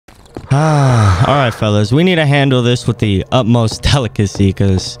All right, fellas, we need to handle this with the utmost delicacy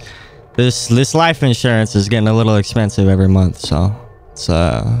because this life insurance is getting a little expensive every month. So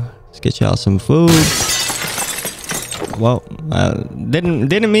let's get y'all some food. Well,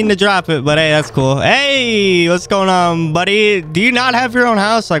 didn't mean to drop it, but hey, that's cool. Hey, what's going on, buddy? Do you not have your own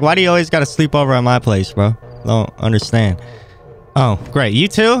house? Like, why do you always gotta sleep over at my place, bro? Don't understand. Oh, great. You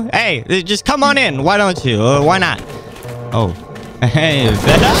too? Hey, just come on in. Why don't you? Why not? Oh, hey,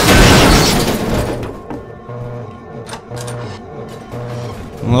 better.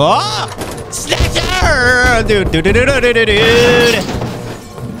 Oh, snatcher! Dude.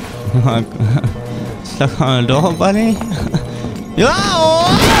 Stuck on a door, buddy.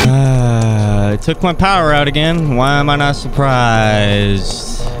 It took my power out again. Why am I not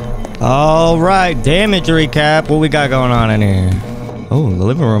surprised? All right, damage recap. What we got going on in here? Oh, the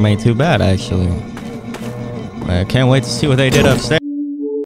living room ain't too bad, actually. I can't wait to see what they did upstairs.